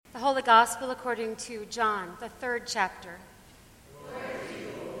the Gospel according to John, the 3rd chapter. Glory to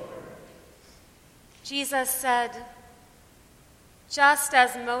you, Lord. Jesus said, "Just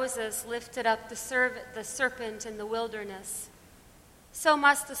as Moses lifted up the serpent in the wilderness, so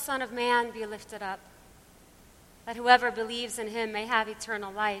must the Son of Man be lifted up, that whoever believes in him may have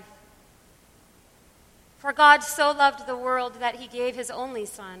eternal life. For God so loved the world that he gave his only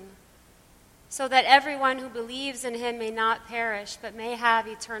Son, so that everyone who believes in him may not perish, but may have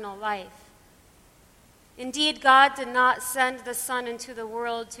eternal life. Indeed, God did not send the Son into the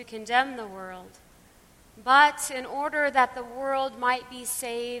world to condemn the world, but in order that the world might be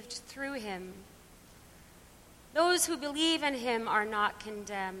saved through him. Those who believe in him are not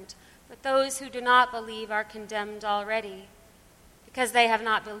condemned, but those who do not believe are condemned already, because they have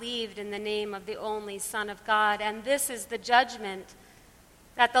not believed in the name of the only Son of God. And this is the judgment,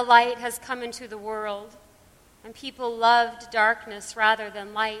 that the light has come into the world, and people loved darkness rather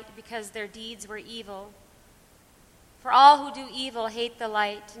than light, because their deeds were evil. For all who do evil hate the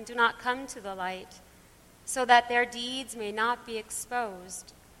light and do not come to the light, so that their deeds may not be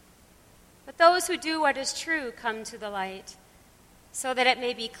exposed. But those who do what is true come to the light, so that it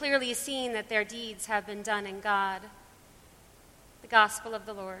may be clearly seen that their deeds have been done in God." The Gospel of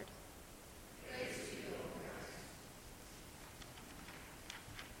the Lord. Praise to you, O Christ.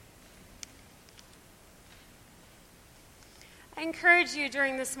 I encourage you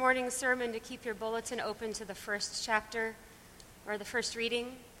during this morning's sermon to keep your bulletin open to the 1st chapter, or the first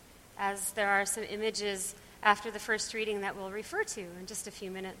reading, as there are some images after the first reading that we'll refer to in just a few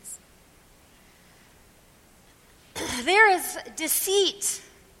minutes. There is deceit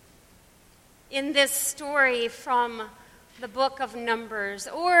in this story from the book of Numbers,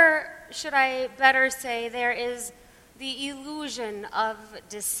 or should I better say, there is the illusion of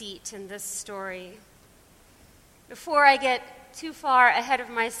deceit in this story. Before I get too far ahead of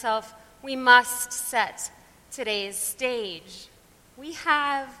myself, we must set today's stage. We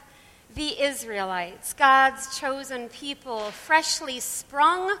have the Israelites, God's chosen people, freshly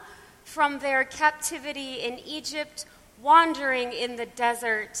sprung from their captivity in Egypt, wandering in the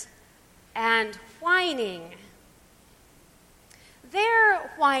desert and whining.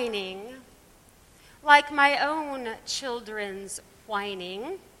 Their whining, like my own children's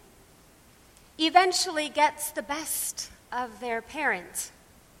whining, eventually gets the best of their parent,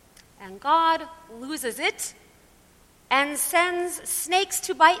 and God loses it and sends snakes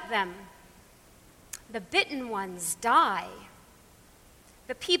to bite them. The bitten ones die.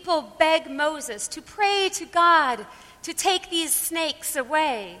 The people beg Moses to pray to God to take these snakes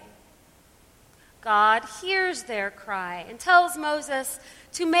away. God hears their cry and tells Moses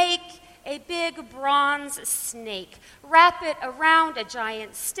to make a big bronze snake, wrap it around a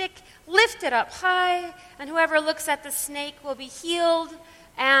giant stick, lift it up high, and whoever looks at the snake will be healed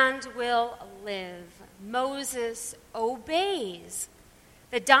and will live. Moses obeys.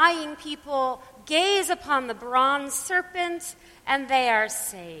 The dying people gaze upon the bronze serpent, and they are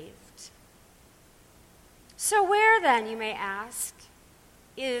saved. So where then, you may ask,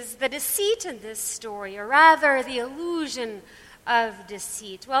 is the deceit in this story, or rather the illusion of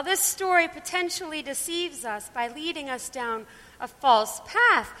deceit? Well, this story potentially deceives us by leading us down a false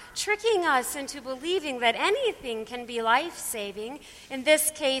path, tricking us into believing that anything can be life-saving, in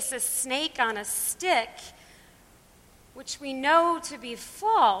this case a snake on a stick, which we know to be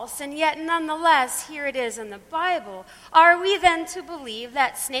false, and yet nonetheless, here it is in the Bible. Are we then to believe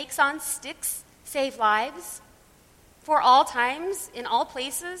that snakes on sticks save lives? For all times, in all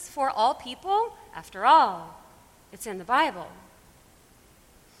places, for all people? After all, it's in the Bible.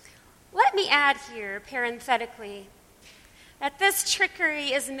 Let me add here, parenthetically, that this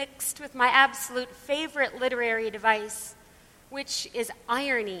trickery is mixed with my absolute favorite literary device, which is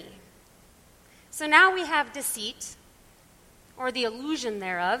irony. So now we have deceit, or the illusion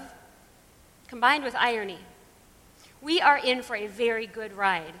thereof, combined with irony. We are in for a very good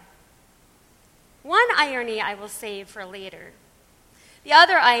ride. One irony I will save for later. The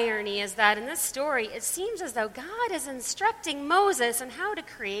other irony is that in this story, it seems as though God is instructing Moses on how to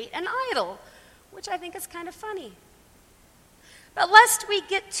create an idol, which I think is kind of funny. But lest we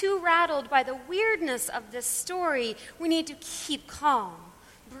get too rattled by the weirdness of this story, we need to keep calm,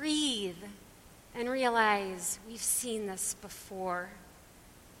 breathe, and realize we've seen this before.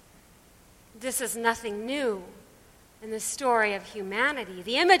 This is nothing new in the story of humanity.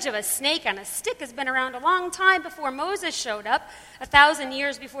 The image of a snake on a stick has been around a long time before Moses showed up, 1,000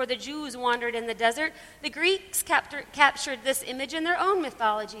 years before the Jews wandered in the desert. The Greeks captured this image in their own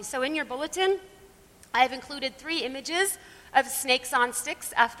mythology. So in your bulletin, I have included 3 images of snakes on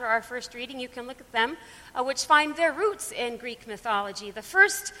sticks after our first reading. You can look at them, which find their roots in Greek mythology. The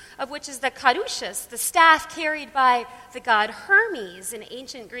first of which is the caduceus, the staff carried by the god Hermes in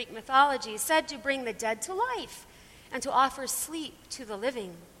ancient Greek mythology, said to bring the dead to life and to offer sleep to the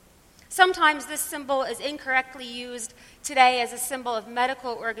living. Sometimes this symbol is incorrectly used today as a symbol of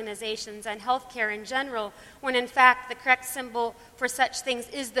medical organizations and healthcare in general, when in fact the correct symbol for such things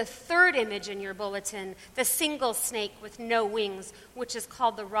is the third image in your bulletin, the single snake with no wings, which is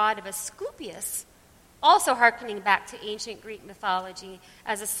called the rod of Asclepius, also hearkening back to ancient Greek mythology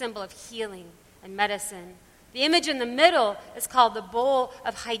as a symbol of healing and medicine. The image in the middle is called the bowl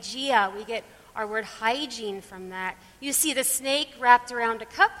of Hygeia. We get our word hygiene from that. You see the snake wrapped around a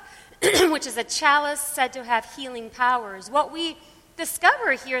cup, which is a chalice said to have healing powers. What we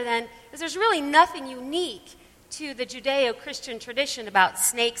discover here, then, is there's really nothing unique to the Judeo-Christian tradition about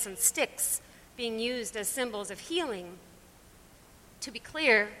snakes and sticks being used as symbols of healing. To be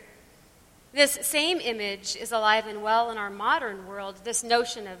clear, this same image is alive and well in our modern world, this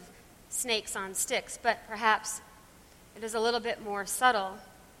notion of snakes on sticks, but perhaps it is a little bit more subtle.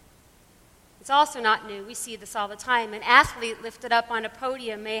 It's also not new. We see this all the time. An athlete lifted up on a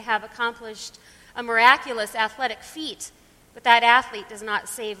podium may have accomplished a miraculous athletic feat, but that athlete does not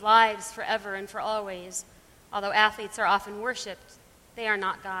save lives forever and for always. Although athletes are often worshipped, they are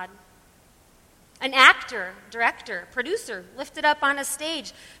not God. An actor, director, producer lifted up on a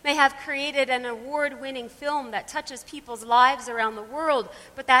stage may have created an award-winning film that touches people's lives around the world,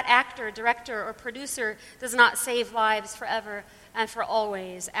 but that actor, director, or producer does not save lives forever and for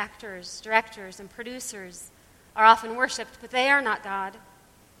always. Actors, directors, and producers are often worshipped, but they are not God.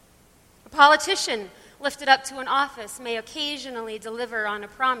 A politician lifted up to an office may occasionally deliver on a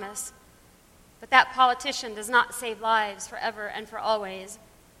promise, but that politician does not save lives forever and for always.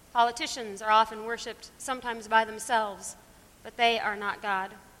 Politicians are often worshipped, sometimes by themselves, but they are not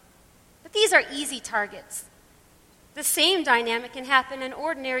God. But these are easy targets. The same dynamic can happen in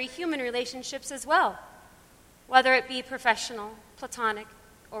ordinary human relationships as well, whether it be professional, platonic,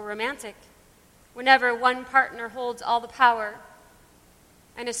 or romantic. Whenever one partner holds all the power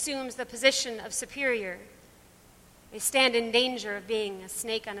and assumes the position of superior, they stand in danger of being a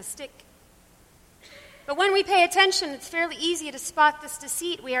snake on a stick. But when we pay attention, it's fairly easy to spot this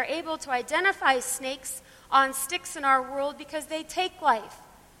deceit. We are able to identify snakes on sticks in our world because they take life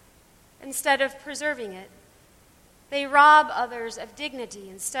instead of preserving it. They rob others of dignity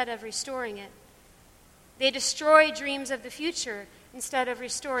instead of restoring it. They destroy dreams of the future instead of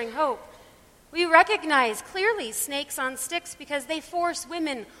restoring hope. We recognize clearly snakes on sticks because they force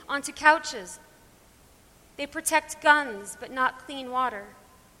women onto couches. They protect guns but not clean water.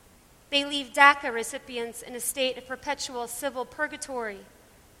 They leave DACA recipients in a state of perpetual civil purgatory.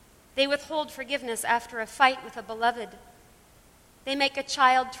 They withhold forgiveness after a fight with a beloved. They make a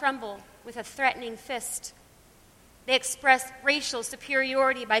child tremble with a threatening fist. They express racial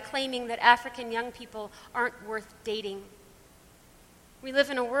superiority by claiming that African young people aren't worth dating. We live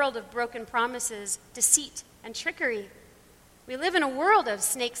in a world of broken promises, deceit, and trickery. We live in a world of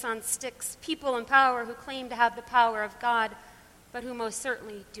snakes on sticks, people in power who claim to have the power of God, but who most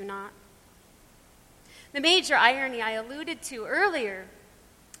certainly do not. The major irony I alluded to earlier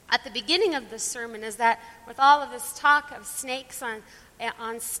at the beginning of this sermon is that with all of this talk of snakes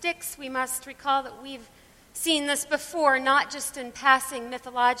on sticks, we must recall that we've seen this before, not just in passing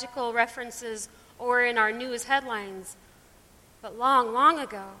mythological references or in our news headlines, but long, long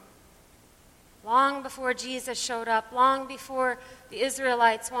ago, long before Jesus showed up, long before the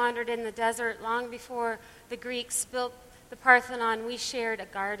Israelites wandered in the desert, long before the Greeks built the Parthenon, we shared a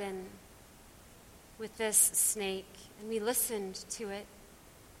garden with this snake, and we listened to it.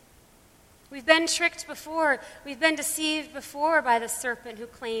 We've been tricked before. We've been deceived before by the serpent who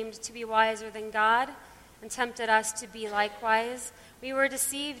claimed to be wiser than God and tempted us to be likewise. We were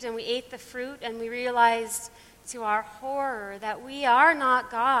deceived and we ate the fruit, and we realized to our horror that we are not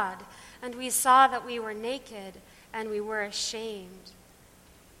God, and we saw that we were naked and we were ashamed.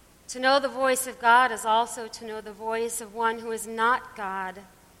 To know the voice of God is also to know the voice of one who is not God,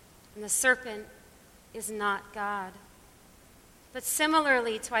 and the serpent is not God. But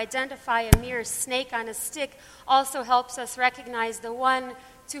similarly, to identify a mere snake on a stick also helps us recognize the one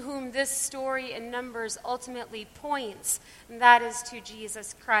to whom this story in Numbers ultimately points, and that is to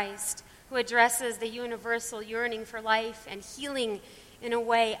Jesus Christ, who addresses the universal yearning for life and healing in a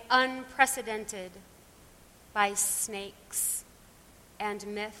way unprecedented by snakes and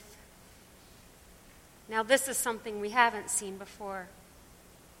myth. Now, this is something we haven't seen before.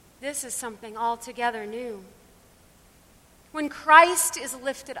 This is something altogether new. When Christ is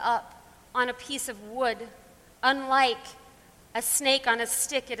lifted up on a piece of wood, unlike A snake on a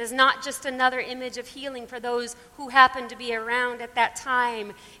stick, it is not just another image of healing for those who happen to be around at that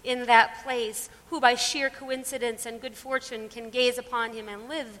time, in that place, who by sheer coincidence and good fortune can gaze upon him and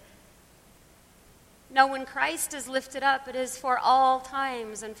live. No, when Christ is lifted up, it is for all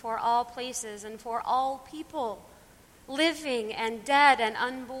times and for all places and for all people, living and dead and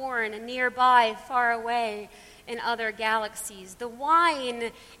unborn and nearby, far away, in other galaxies. The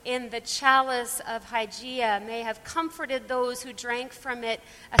wine in the chalice of Hygeia may have comforted those who drank from it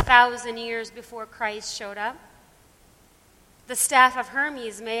 1,000 years before Christ showed up. The staff of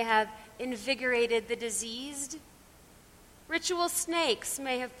Hermes may have invigorated the diseased. Ritual snakes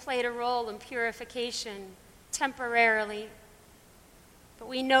may have played a role in purification temporarily. But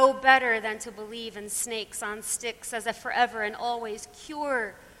we know better than to believe in snakes on sticks as a forever and always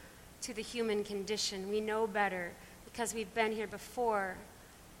cure to the human condition. We know better because we've been here before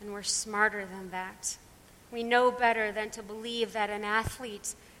and we're smarter than that. We know better than to believe that an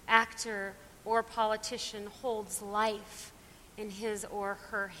athlete, actor, or politician holds life in his or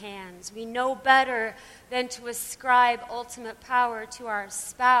her hands. We know better than to ascribe ultimate power to our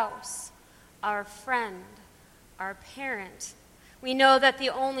spouse, our friend, our parent. We know that the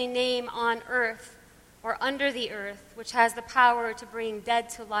only name on earth or under the earth which has the power to bring dead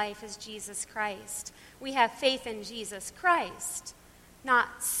to life is Jesus Christ. We have faith in Jesus Christ,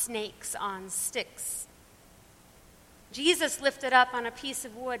 not snakes on sticks. Jesus lifted up on a piece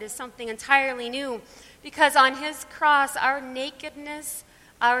of wood is something entirely new, because on his cross our nakedness,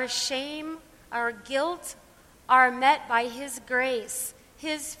 our shame, our guilt are met by his grace,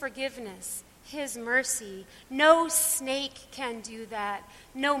 his forgiveness, his mercy. No snake can do that.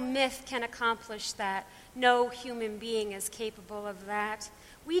 No myth can accomplish that. No human being is capable of that.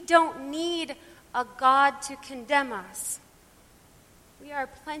 We don't need a God to condemn us. We are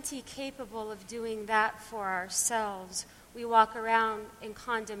plenty capable of doing that for ourselves. We walk around in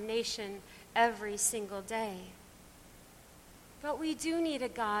condemnation every single day. But we do need a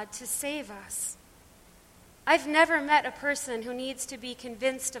God to save us. I've never met a person who needs to be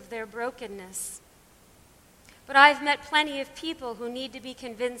convinced of their brokenness. But I've met plenty of people who need to be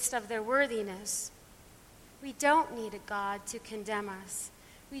convinced of their worthiness. We don't need a God to condemn us.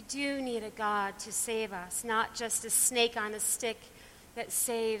 We do need a God to save us, not just a snake on a stick that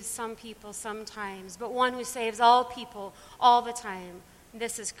saves some people sometimes, but one who saves all people all the time.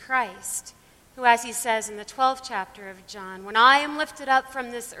 This is Christ, who, as he says in the 12th chapter of John, when I am lifted up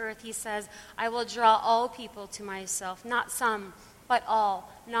from this earth, he says, I will draw all people to myself, not some, but all,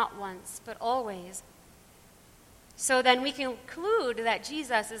 not once, but always. So then we conclude that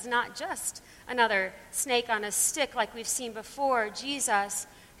Jesus is not just another snake on a stick like we've seen before. Jesus,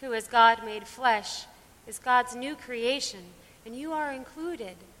 who is God made flesh, is God's new creation, and you are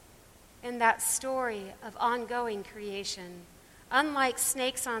included in that story of ongoing creation. Unlike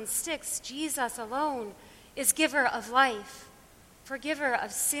snakes on sticks, Jesus alone is giver of life, forgiver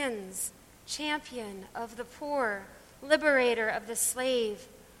of sins, champion of the poor, liberator of the slave,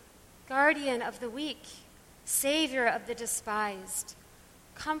 guardian of the weak, savior of the despised,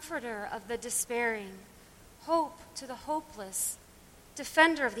 comforter of the despairing, hope to the hopeless,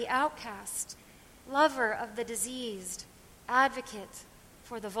 defender of the outcast, lover of the diseased, advocate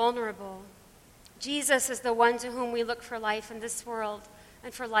for the vulnerable. Jesus is the one to whom we look for life in this world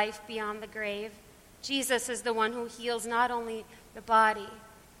and for life beyond the grave. Jesus is the one who heals not only the body,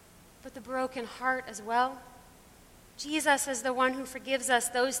 but the broken heart as well. Jesus is the one who forgives us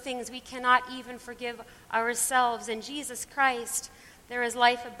those things we cannot even forgive ourselves. In Jesus Christ, there is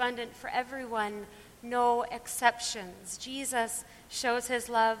life abundant for everyone, no exceptions. Jesus shows his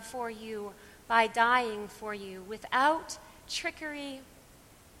love for you by dying for you without trickery,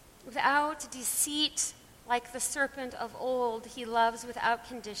 without deceit, like the serpent of old. He loves without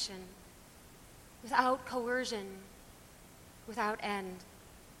condition, without coercion, without end.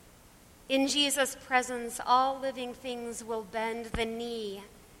 In Jesus' presence, all living things will bend the knee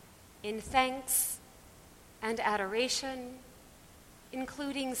in thanks and adoration,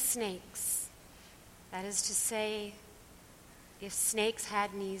 including snakes. That is to say, if snakes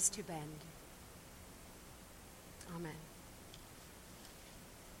had knees to bend.